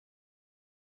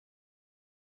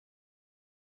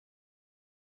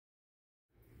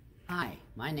Hi,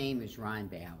 my name is Ron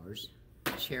Bowers,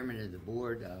 Chairman of the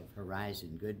Board of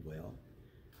Horizon Goodwill.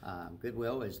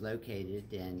 Goodwill is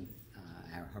located in,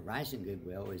 our Horizon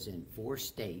Goodwill is in 4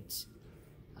 states,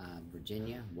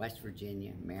 Virginia, West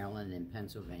Virginia, Maryland, and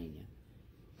Pennsylvania.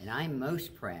 And I'm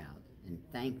most proud and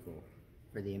thankful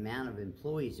for the amount of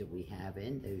employees that we have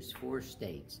in those 4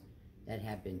 states that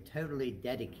have been totally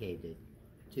dedicated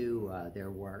to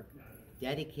their work,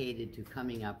 dedicated to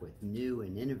coming up with new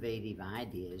and innovative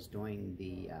ideas during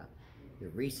the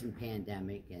recent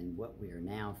pandemic and what we are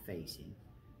now facing,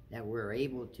 that we're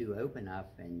able to open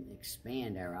up and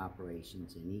expand our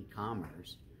operations in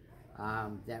e-commerce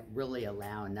that really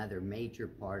allow another major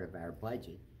part of our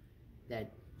budget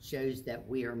that shows that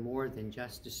we are more than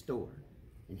just a store,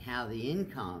 and how the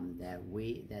income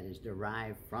that is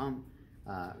derived from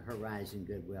Horizon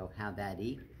Goodwill, how that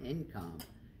income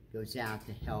goes out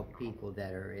to help people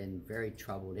that are in very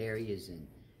troubled areas, and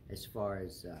as far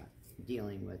as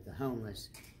dealing with the homeless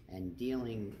and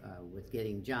dealing with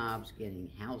getting jobs,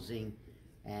 getting housing,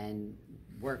 and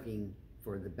working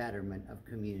for the betterment of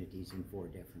communities in 4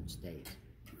 different states.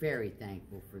 Very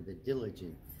thankful for the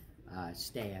diligent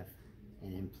staff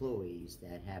and employees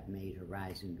that have made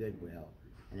Horizon Goodwill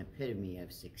an epitome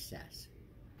of success.